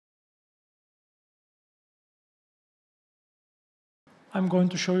I'm going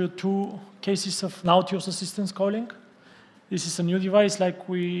to show you two cases of nautilus assistance coiling. This is a new device, like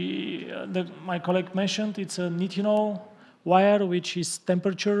my colleague mentioned. It's a nitinol wire, which is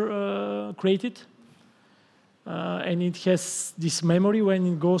temperature created. And it has this memory. When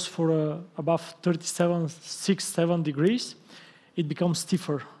it goes for above 37.67 degrees, it becomes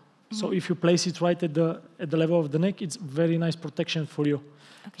stiffer. Mm-hmm. So if you place it right at the level of the neck, it's very nice protection for you.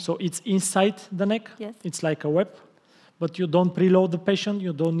 Okay. So it's inside the neck. Yes. It's like a web, but you don't preload the patient.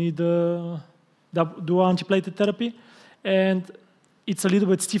 You don't need do antiplatelet therapy, and it's a little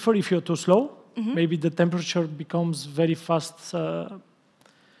bit stiffer if you're too slow. Mm-hmm. Maybe the temperature becomes very fast.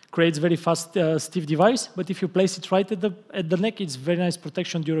 Creates very fast stiff device, but if you place it right at the neck, it's very nice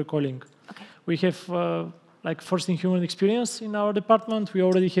protection during coiling. Okay. We have like first in human experience in our department. We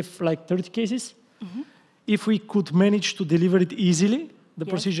already have like 30 cases. Mm-hmm. If we could manage to deliver it easily, the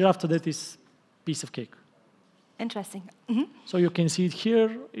procedure after that is piece of cake. Interesting. Mm-hmm. So you can see it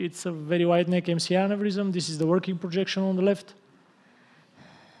here. It's a very wide neck MCI aneurysm. This is the working projection on the left.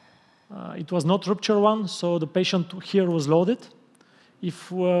 It was not rupture one, so the patient here was loaded.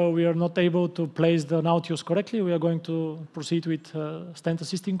 If we are not able to place the nautilus correctly, we are going to proceed with stent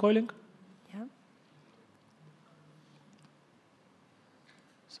assisting coiling. Yeah.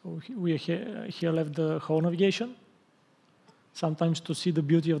 So we here left the whole navigation, sometimes to see the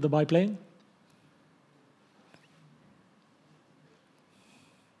beauty of the biplane.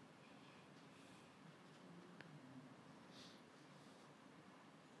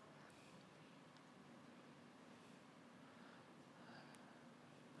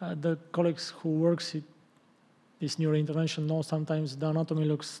 The colleagues who works in this neurointervention know sometimes the anatomy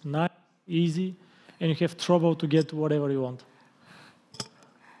looks nice, easy, and you have trouble to get whatever you want.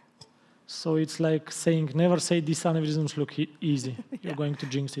 So it's like saying, never say these aneurysms look easy. Yeah. You're going to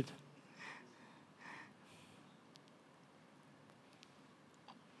jinx it.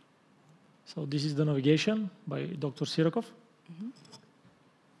 So this is the navigation by Dr. Sirakov. Mm-hmm.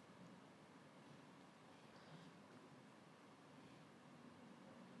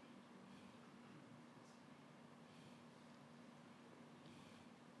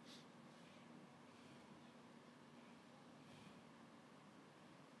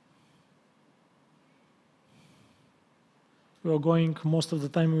 We are going most of the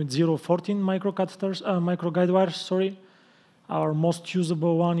time with 0.14 micro guide wires, sorry. Our most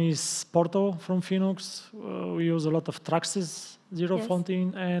usable one is Porto from Phoenix. We use a lot of Traxxas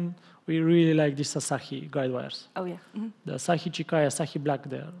 0.14, and we really like these Asahi guide wires. Oh yeah. Mm-hmm. The Asahi Chikai, Asahi Black,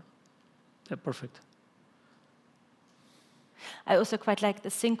 they're perfect. I also quite like the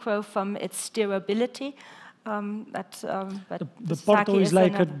Synchro from its steerability. The Porto is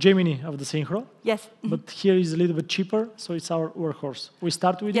like a Gemini of the Synchro. Yes. Mm-hmm. But here is a little bit cheaper, so it's our workhorse. We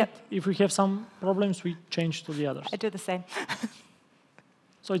start with it. If we have some problems, we change to the others. I do the same.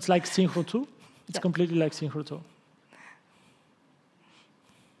 So it's like Synchro 2. It's completely like Synchro 2.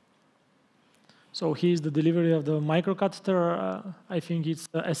 So here's the delivery of the microcatheter. I think it's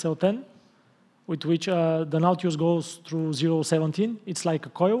the SL10, with which the nautilus goes through 0.17. It's like a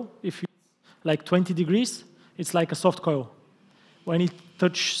coil. If you like 20 degrees, it's like a soft coil. When it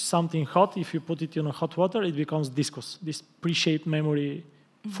touches something hot, if you put it in a hot water, it becomes discus, this pre-shaped memory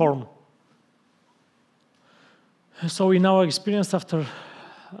form. So in our experience, after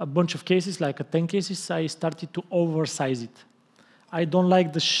a bunch of cases, like 10 cases, I started to oversize it. I don't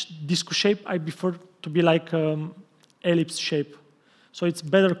like the discus shape. I prefer to be like ellipse shape. So it's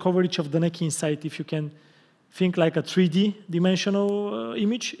better coverage of the neck inside. If you can think like a 3D dimensional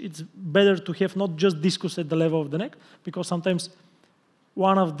image, it's better to have not just discus at the level of the neck, because sometimes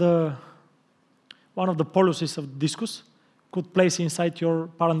one of the poluses of discus could place inside your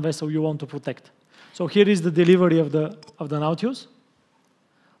parent vessel you want to protect. So here is the delivery of the nautilus.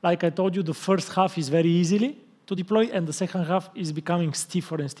 Like I told you, the first half is very easily to deploy, and the second half is becoming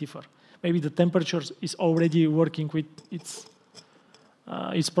stiffer and stiffer. Maybe the temperature is already working with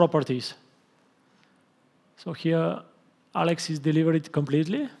its properties. So here, Alex is delivered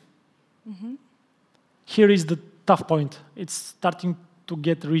completely. Mm-hmm. Here is the tough point. It's starting to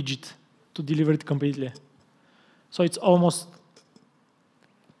get rigid to deliver it completely. So it's almost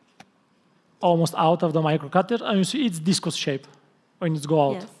out of the microcatheter, and you see it's discus shape when it's go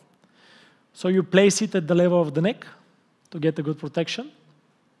out. Yes. So you place it at the level of the neck to get a good protection.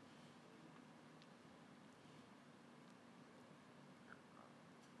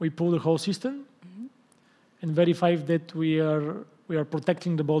 We pull the whole system and verify that we are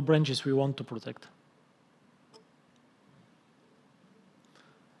protecting the both branches we want to protect.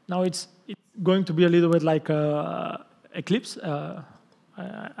 Now it's going to be a little bit like eclipse.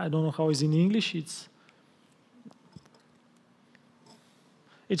 I don't know how it's in English.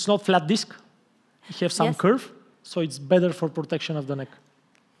 It's not flat disc. You have some Yes. curve, so it's better for protection of the neck.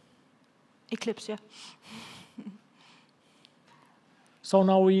 Eclipse, yeah. So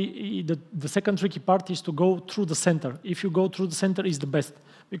now the second tricky part is to go through the center. If you go through the center, is the best.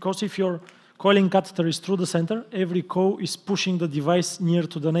 Because if your coiling catheter is through the center, every coil is pushing the device near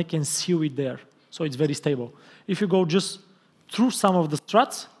to the neck and seal it there. So it's very stable. If you go just through some of the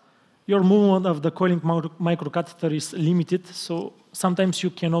struts, your movement of the coiling microcatheter is limited, so sometimes you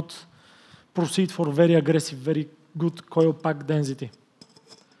cannot proceed for very aggressive, very good coil pack density.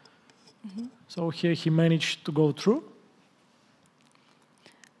 So here he managed to go through.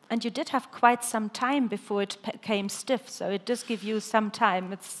 And you did have quite some time before it became stiff, so it does give you some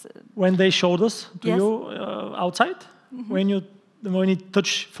time. It's When they showed us to Yes. you outside, when it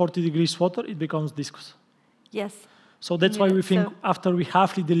touch 40 degrees water, it becomes viscous. yes, So that's Yeah, why we think so- after we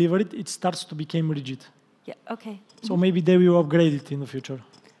halfly deliver it, it starts to become rigid. yeah, okay. So maybe they will upgrade it in the future.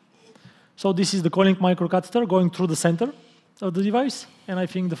 So this is the coiling microcatheter going through the center of the device, and I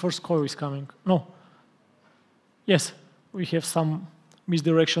think the first coil is coming. No. Yes, we have some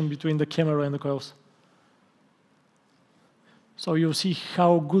misdirection between the camera and the coils. So you'll see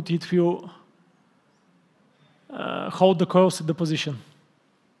how good it will hold the coils at the position.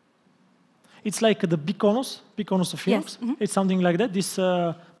 It's like the big conus of films. Yes, It's something like that, this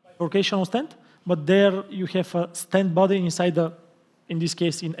bifurcational stand, but there you have a stand body inside the, in this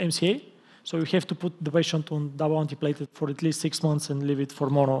case, in MCA. So you have to put the patient on double antiplated for at least 6 months and leave it for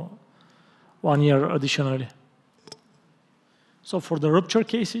mono 1 year additionally. So for the rupture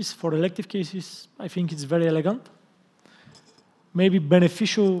cases, for elective cases, I think it's very elegant. Maybe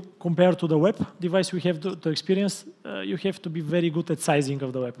beneficial compared to the web device we have to experience. You have to be very good at sizing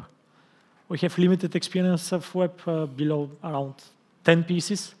of the web. We have limited experience of web below around 10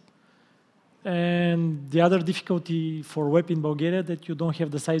 pieces. And the other difficulty for web in Bulgaria that you don't have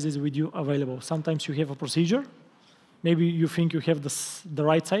the sizes with you available. Sometimes you have a procedure. Maybe you think you have the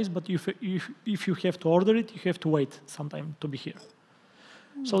right size, but if you have to order it, you have to wait some time to be here.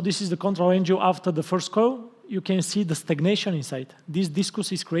 So this is the control angel after the first coil. You can see the stagnation inside. This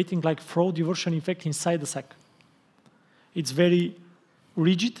discus is creating like flow diversion effect inside the sac. It's very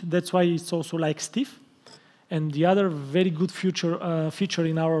rigid, that's why it's also like stiff. And the other very good feature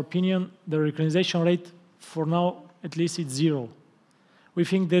in our opinion, the reclinization rate for now, at least it's 0. We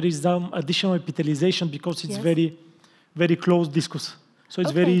think there is some additional epithelialization because it's Yes. very close discus. So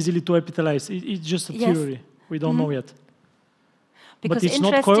it's very Okay. easily to epithelize. It's just a Yes. theory. We don't know yet. Because it's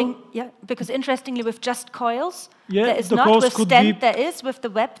not coil. because interestingly, with just coils, Yeah, there is the not. coils With could stent, be- there is. With the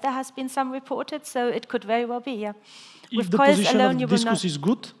web, there has been some reported, so it could very well be, yeah. If With the coils position alone, of you will discus not. is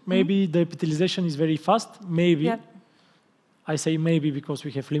good, maybe the epithelialization is very fast. Maybe. Yeah. I say maybe because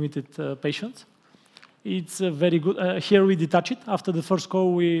we have limited patients. It's very good. Here we detach it. After the first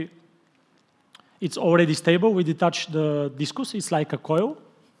coil, it's already stable. We detach the discus. It's like a coil.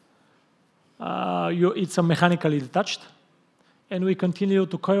 It's a mechanically detached. And we continue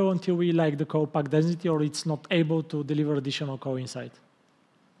to coil until we like the coil pack density or it's not able to deliver additional coil inside.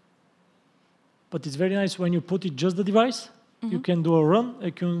 But it's very nice when you put it just the device. You can do a run.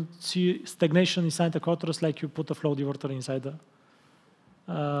 You can see stagnation inside the coilers like you put a flow diverter inside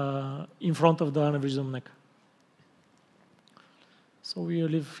the, in front of the aneurysm neck. So we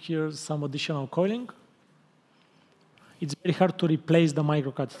leave here some additional coiling. It's very hard to replace the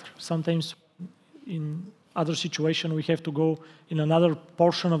microcatheter. Sometimes in other situations, we have to go in another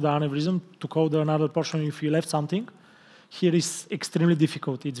portion of the aneurysm to coil the another portion if you left something. Here is extremely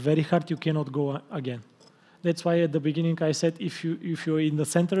difficult. It's very hard. You cannot go again. That's why at the beginning I said if you're in the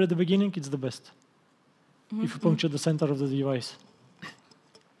center at the beginning, it's the best. If you puncture the center of the device.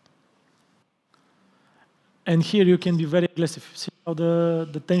 And here you can be very aggressive. See how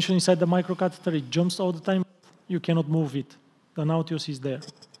the tension inside the microcatheter, it jumps all the time. You cannot move it. The nautilus is there.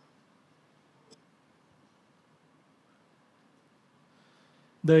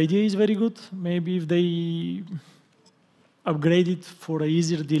 The idea is very good. Maybe if they upgrade it for an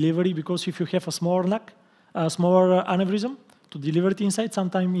easier delivery, because if you have a smaller neck, a smaller aneurysm, to deliver it inside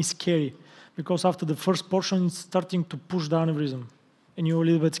sometimes is scary, because after the first portion it's starting to push the aneurysm, and you're a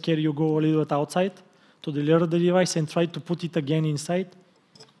little bit scared. You go a little bit outside to deliver the device and try to put it again inside.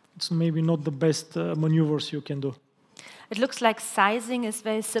 It's maybe not the best maneuvers you can do. It looks like sizing is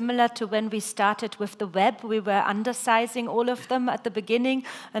very similar to when we started with the web. We were undersizing all of them at the beginning,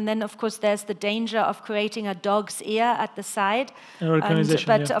 and then of course there's the danger of creating a dog's ear at the side.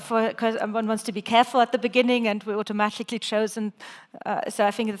 Because one wants to be careful at the beginning, and we automatically chosen. So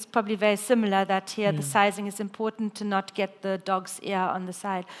I think it's probably very similar that here the sizing is important to not get the dog's ear on the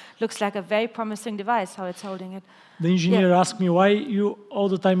side. Looks like a very promising device how it's holding it. The engineer asked me why you all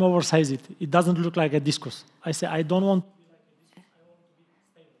the time oversize it. It doesn't look like a discus. I say I don't want to be like a discus.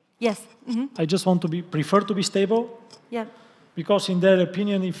 I want to be stable. Yes. I just want to prefer to be stable. Yeah. Because in their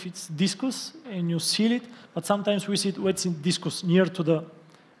opinion, if it's discus and you seal it, but sometimes we see it when it's in discus near to the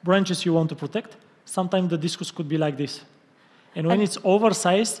branches you want to protect. Sometimes the discus could be like this. And when it's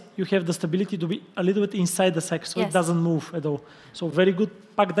oversized, you have the stability to be a little bit inside the sac, so it doesn't move at all. So very good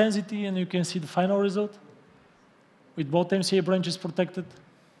pack density, and you can see the final result with both MCA branches protected.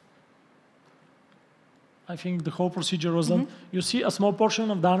 I think the whole procedure was done. You see a small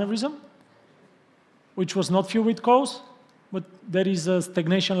portion of the aneurysm, which was not filled with coils, but there is a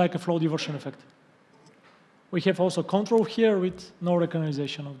stagnation like a flow diversion effect. We have also control here with no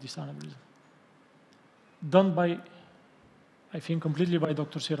recanalization of this aneurysm. Done by, I think, completely by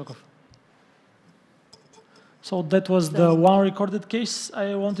Dr. Sirakov. So that was the one recorded case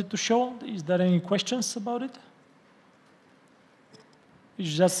I wanted to show. Is there any questions about it?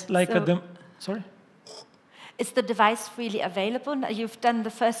 It's just like sorry? Is the device freely available? You've done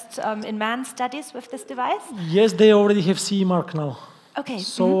the first in-man studies with this device? Yes, they already have CE mark now. Okay.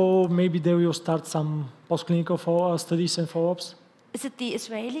 So maybe they will start some post-clinical studies and follow-ups. Is it the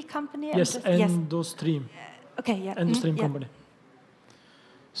Israeli company? Yes, Endostream. Okay, yeah. Endostream company.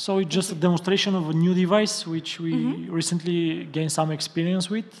 So it's just a demonstration of a new device which we recently gained some experience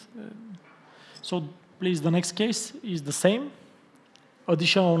with. So please, the next case is the same.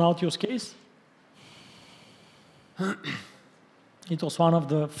 Additional Nautilus case. It was one of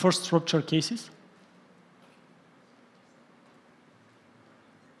the first rupture cases.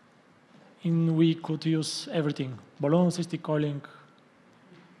 We could use everything: balloon assisted coiling,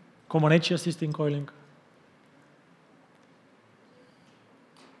 Comaneci assisted coiling.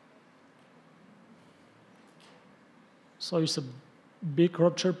 So it's a big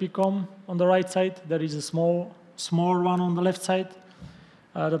rupture PCOM on the right side. There is a small one on the left side.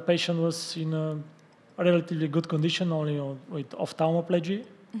 The patient was in a relatively good condition, only with ophthalmoplegia.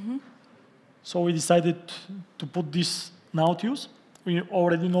 So we decided to put this Nautilus. We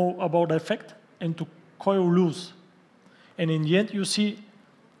already know about the effect, and to coil loose. And in the end, you see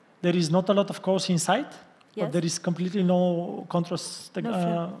there is not a lot of coils inside, but there is completely no contrast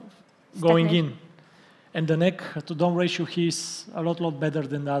going in. And the neck to dome ratio here is a lot better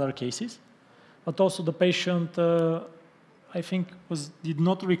than the other cases. But also the patient, I think, did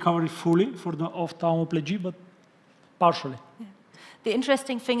not recover fully for the ophthalmoplegia, but partially. Yeah. The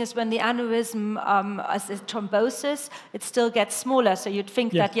interesting thing is when the aneurysm is thrombosis, it still gets smaller. So you'd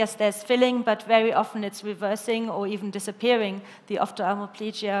think that, yes, there's filling, but very often it's reversing or even disappearing, the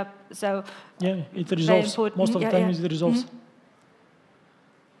ophthalmoplegia. So it resolves. Most of the time it resolves.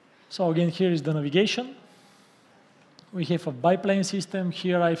 So again, here is the navigation. We have a biplane system.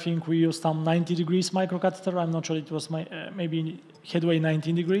 Here I think we used some 90 degrees microcatheter. I'm not sure it was maybe headway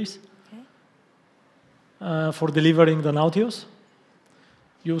 19 degrees for delivering the Nautilus.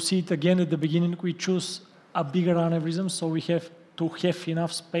 You see it again at the beginning. We choose a bigger aneurysm, so we have to have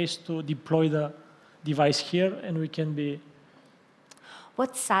enough space to deploy the device here, and we can be...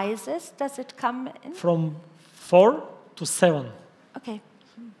 What sizes does it come in? From 4 to 7. Okay.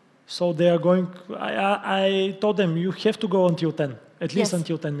 So they are going... I told them, you have to go until 10, at least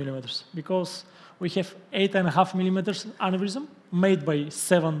until 10 millimeters, because we have 8.5 millimeters aneurysm made by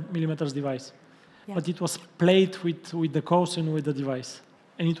 7 millimeters device. But it was played with the coils and with the device.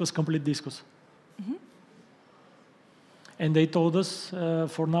 And it was complete discus. And they told us,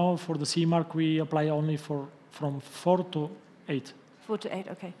 for now, for the CE mark, we apply only from 4 to 8. 4 to 8,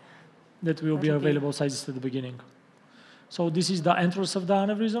 okay. That will be available sizes at the beginning. So this is the entrance of the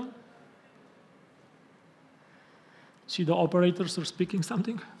aneurysm. See the operators are speaking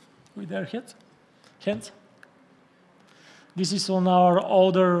something with their hands. This is on our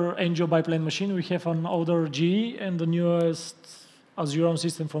older angio biplane machine. We have an older GE and the newest Azuron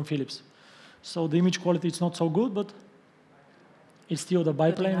system from Philips. So the image quality is not so good, but it's still the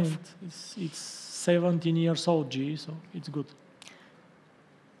biplane. It's 17 years old GE, so it's good.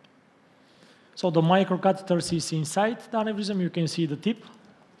 So the microcatheters is inside the aneurysm. You can see the tip.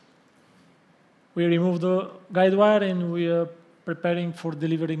 We remove the guide wire and we are preparing for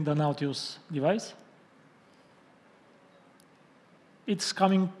delivering the Nautilus device. It's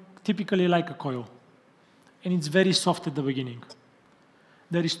coming typically like a coil. and it's very soft at the beginning.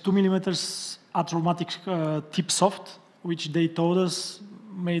 There is 2 millimeters atraumatic tip soft, which they told us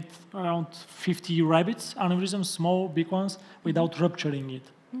made around 50 rabbits, aneurysms, small, big ones, without rupturing it.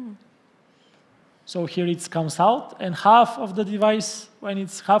 So here it comes out, and half of the device, when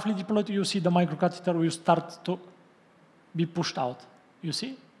it's halfly deployed, you see the microcatheter will start to be pushed out. You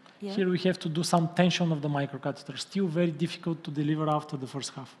see? Yeah. Here we have to do some tension of the microcatheter. Still very difficult to deliver after the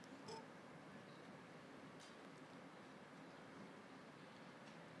first half.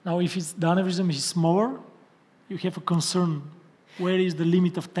 Now, if the aneurysm is smaller, you have a concern. Where is the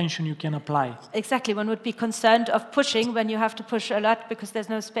limit of tension you can apply? Exactly. One would be concerned of pushing when you have to push a lot because there's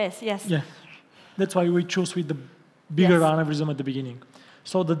no space. Yes. Yeah. That's why we choose with the bigger aneurysm at the beginning.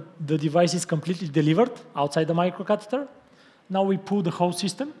 So the device is completely delivered outside the microcatheter. Now we pull the whole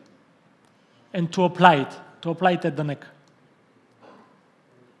system and to apply it at the neck.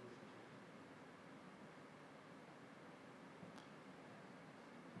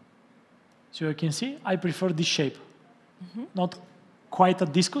 So you can see, I prefer this shape. Not quite a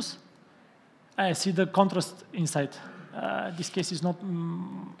discus. I see the contrast inside. This case is not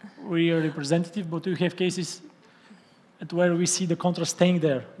really representative, but we have cases where we see the contrast staying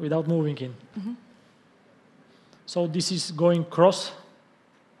there without moving in. So this is going across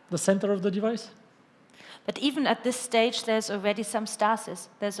the center of the device. But even at this stage, there's already some stasis.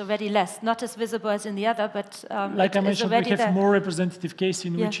 There's already less, not as visible as in the other, but like I mentioned, we have more representative case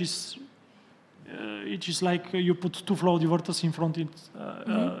in which is it is like you put 2 flow diverters in front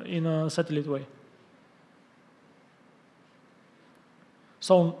in a satellite way.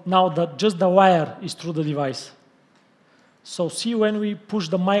 So now just the wire is through the device. So see when we push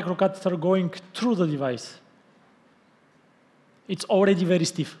the microcatheter going through the device, it's already very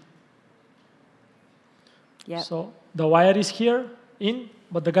stiff. Yeah. So the wire is here in,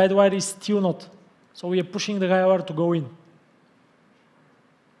 but the guide wire is still not. So we are pushing the guide wire to go in.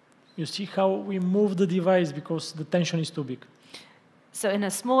 You see how we move the device because the tension is too big. So in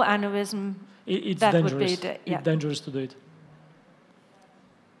a small aneurysm, it's that dangerous. would be It's dangerous to do it.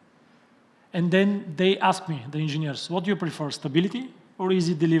 And then they asked me, the engineers, what do you prefer, stability or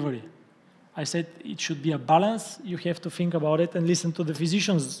easy delivery? I said it should be a balance. You have to think about it and listen to the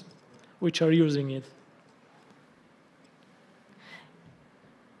physicians which are using it.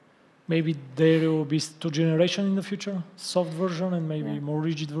 Maybe there will be 2 generations in the future, soft version and maybe more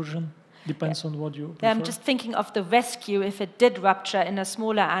rigid version. Depends on what you prefer. I'm just thinking of the rescue. If it did rupture in a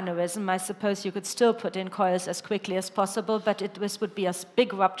smaller aneurysm, I suppose you could still put in coils as quickly as possible, but this would be a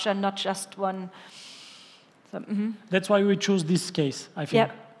big rupture, not just one. So, That's why we choose this case, I think,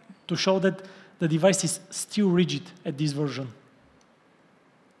 to show that the device is still rigid at this version.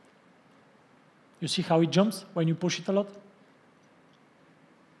 You see how it jumps when you push it a lot?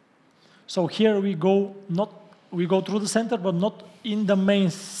 So here we go through the center, but not in the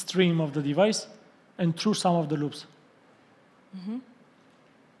mainstream of the device, and through some of the loops.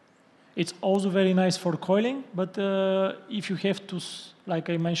 It's also very nice for coiling, but if you have to, like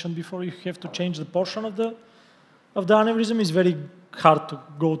I mentioned before, you have to change the portion of the aneurysm, it's very hard to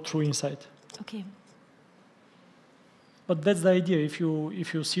go through inside. Okay. But that's the idea. If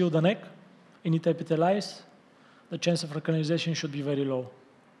you seal the neck and it epithelize, the chance of recanalization should be very low.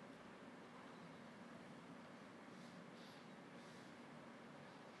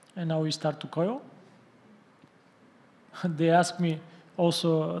 And now we start to coil. They asked me,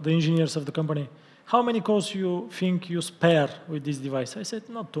 also the engineers of the company, how many coils you think you spare with this device? I said,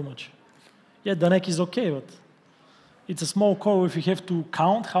 not too much. Yeah, the neck is okay, but it's a small coil. If you have to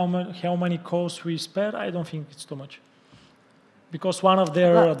count how many coils we spare, I don't think it's too much. Because one of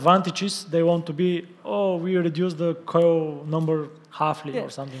their advantages, they want to be, oh, we reduce the coil number halfly or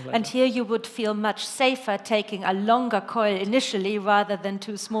something like that. And here you would feel much safer taking a longer coil initially rather than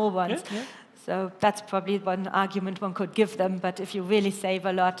 2 small ones. Yeah. So that's probably one argument one could give them, but if you really save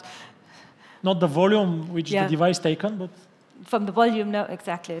a lot. Not the volume which the device taken, but... From the volume, no,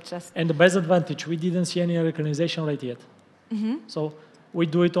 exactly. It's just... And the best advantage, we didn't see any recanalization rate yet. So we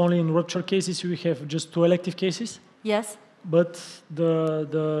do it only in rupture cases. We have just 2 elective cases. Yes. But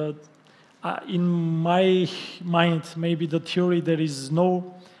in my mind, maybe the theory there is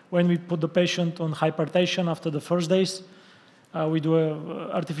no, when we put the patient on hypertension after the first days, we do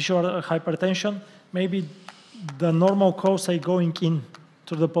artificial hypertension, maybe the normal coils are going in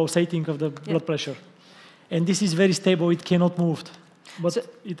to the pulsating of the blood pressure. And this is very stable, it cannot move, but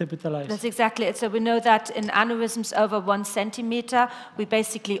it epithelializes. That's exactly it. So we know that in aneurysms over 1 centimeter, we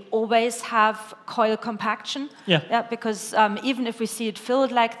basically always have coil compaction. Yeah, because even if we see it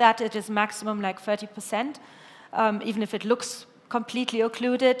filled like that, it is maximum like 30%. Even if it looks completely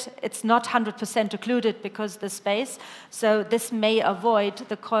occluded. It's not 100% occluded because the space. So this may avoid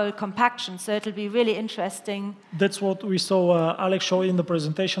the coil compaction. So it'll be really interesting. That's what we saw Alex show in the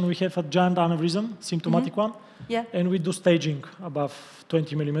presentation. We have a giant aneurysm, symptomatic one. Yeah. And we do staging above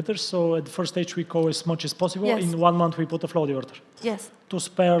 20 millimeters. So at the first stage, we coil as much as possible. Yes. In 1 month, we put a flow diverter. Yes. To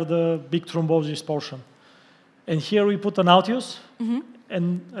spare the big thrombosis portion. And here we put an Altius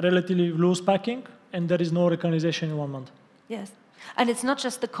and relatively loose packing, and there is no recanalization in 1 month. Yes. And it's not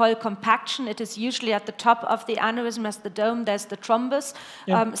just the coil compaction, it is usually at the top of the aneurysm as the dome, there's the thrombus.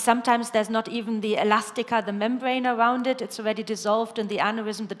 Yeah. Sometimes there's not even the elastica, the membrane around it, it's already dissolved in the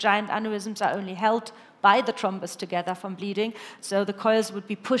aneurysm. The giant aneurysms are only held by the thrombus together from bleeding. So the coils would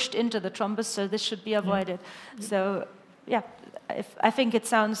be pushed into the thrombus, so this should be avoided. Yeah. So, yeah, I think it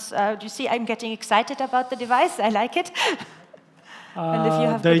sounds, do you see, I'm getting excited about the device, I like it. And if you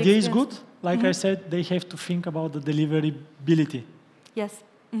have the idea is good. Like I said, they have to think about the deliverability. Yes.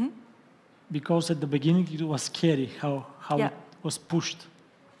 Because at the beginning it was scary how it was pushed.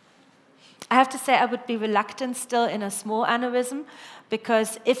 I have to say I would be reluctant still in a small aneurysm,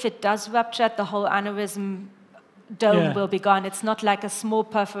 because if it does rupture, the whole aneurysm dome will be gone. It's not like a small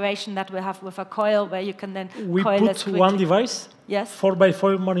perforation that we have with a coil where you can then coil as quickly. We put one device, yes. 4 by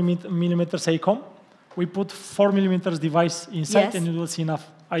 4 millimeters ACOM. We put 4 millimeters device inside, and it was enough.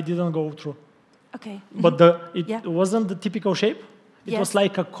 I didn't go through. Okay. But it wasn't the typical shape. It was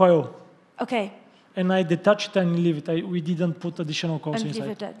like a coil. Okay. And I detached and leave it. We didn't put additional coils inside.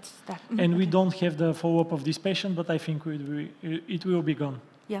 Leave it at that. And we don't have the follow-up of this patient, but I think it will be gone.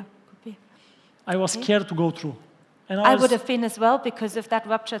 Yeah, could be. I was scared to go through. And I would have been as well, because if that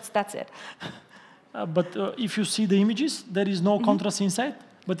ruptures, that's it. But if you see the images, there is no contrast inside,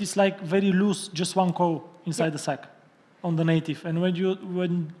 but it's like very loose, just one coil inside the sac on the native. And when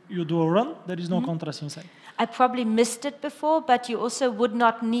you do a run, there is no contrast inside. I probably missed it before, but you also would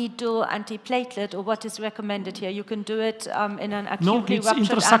not need dual antiplatelet, or what is recommended here. You can do it in an acutely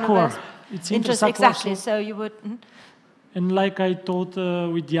ruptured aneurysm. It's intersaccular. Exactly, so you would... And like I thought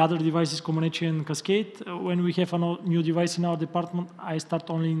with the other devices, Comaneci and Cascade, when we have a new device in our department, I start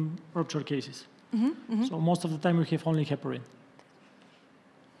only in rupture cases. So most of the time we have only heparin.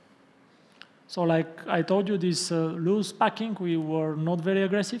 So like I told you, this loose packing, we were not very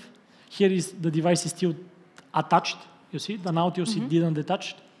aggressive. Here is the device is still attached. You see, the Nautilus it didn't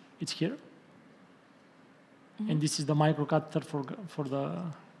detach. It's here. And this is the microcatheter for the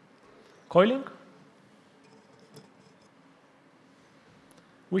coiling.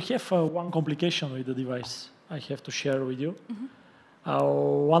 We have one complication with the device I have to share with you.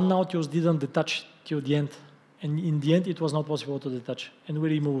 One Nautilus didn't detach till the end. And in the end, it was not possible to detach. And we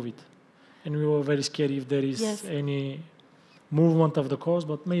remove it. And we were very scared if there is any movement of the coils,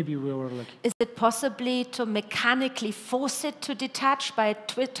 but maybe we were lucky. Is it possibly to mechanically force it to detach by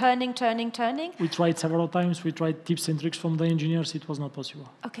turning? We tried several times. We tried tips and tricks from the engineers. It was not possible.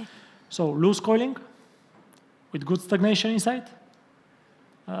 Okay. So loose coiling with good stagnation inside.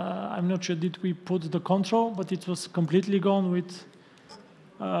 I'm not sure did we put the control, but it was completely gone with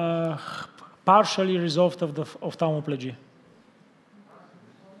partially resolved of the ophthalmoplegia.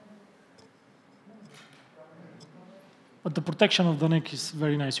 But the protection of the neck is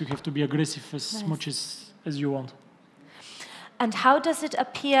very nice. You have to be aggressive as much as you want. And how does it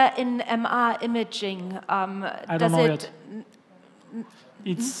appear in MR imaging? I don't know yet.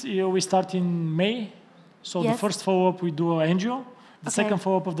 It's, we start in May. So the first follow-up we do angio. The second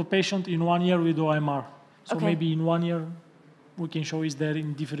follow-up of the patient, in 1 year we do MR. So maybe in 1 year we can show is there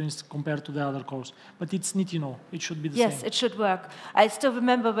in difference compared to the other course. But it's neat, it should be the same. Yes, it should work. I still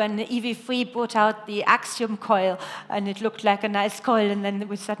remember when EV3 brought out the Axiom coil, and it looked like a nice coil, and then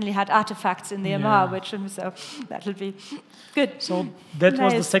we suddenly had artifacts in the MR, which, so that'll be good. So that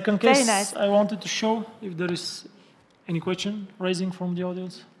was the second case I wanted to show. If there is any question raising from the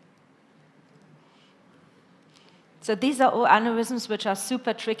audience. So these are all aneurysms which are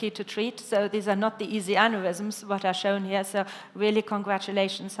super tricky to treat. So these are not the easy aneurysms, what are shown here. So really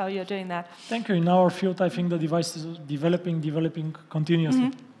congratulations how you're doing that. Thank you. In our field, I think the device is developing continuously.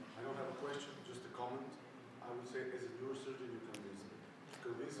 I don't have a question, just a comment. I would say as a neurosurgeon, you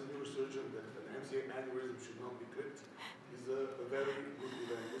convince a neurosurgeon that an MCA aneurysm should not be clipped is a very good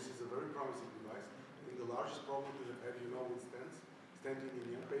event. This is a very promising device. I think the largest problem we have had, with stents, stenting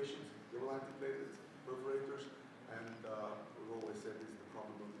in young patients, dual antiplatelets, perforators. And we've always said this is the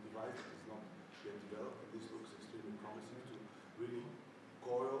problem of the device that is not yet developed. And this looks extremely promising to really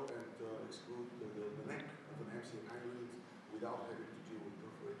coil and exclude the neck of an MCA aneurysm without having to deal with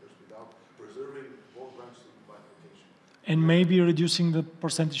perforators, without preserving both branches of the bifurcation. And maybe reducing the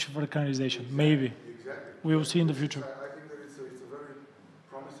percentage of recanalization. Maybe. Exactly. We will see in the future. I think that it's a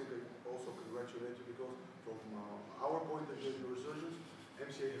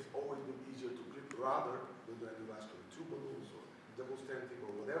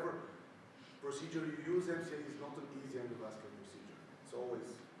whatever procedure you use, MCA is not an easy endovascular procedure. It's always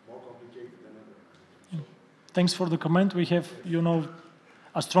more complicated than ever. So, thanks for the comment. We have, you know,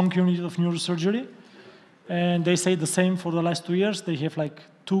 a strong unit of neurosurgery, and they say the same for the last 2 years. They have like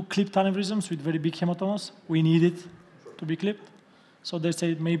 2 clipped aneurysms with very big hematomas. We need it to be clipped. So they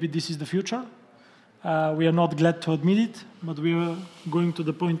say maybe this is the future. We are not glad to admit it, but we are going to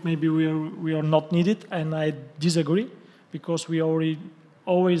the point maybe we are not needed, and I disagree, because we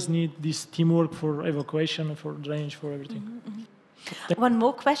always need this teamwork for evacuation, for drainage, for everything. One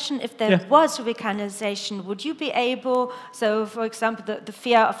more question. If there was recanalization, would you be able, so for example, the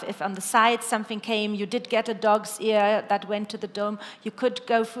fear of if on the side something came, you did get a dog's ear that went to the dome, you could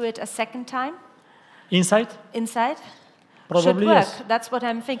go through it a second time? Inside? Inside? Probably, should work. yes. That's what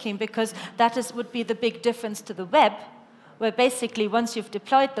I'm thinking, because that would be the big difference to the web, where basically once you've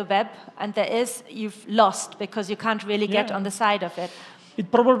deployed the web and you've lost, because you can't really get on the side of it.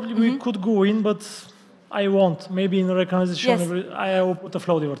 It probably we could go in, but I won't. Maybe in recanalization, I will put a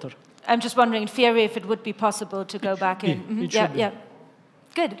flow diverter. I'm just wondering, in theory, if it would be possible to go back in. It should be.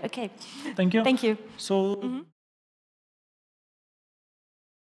 Good. Okay. Thank you. Thank you. So.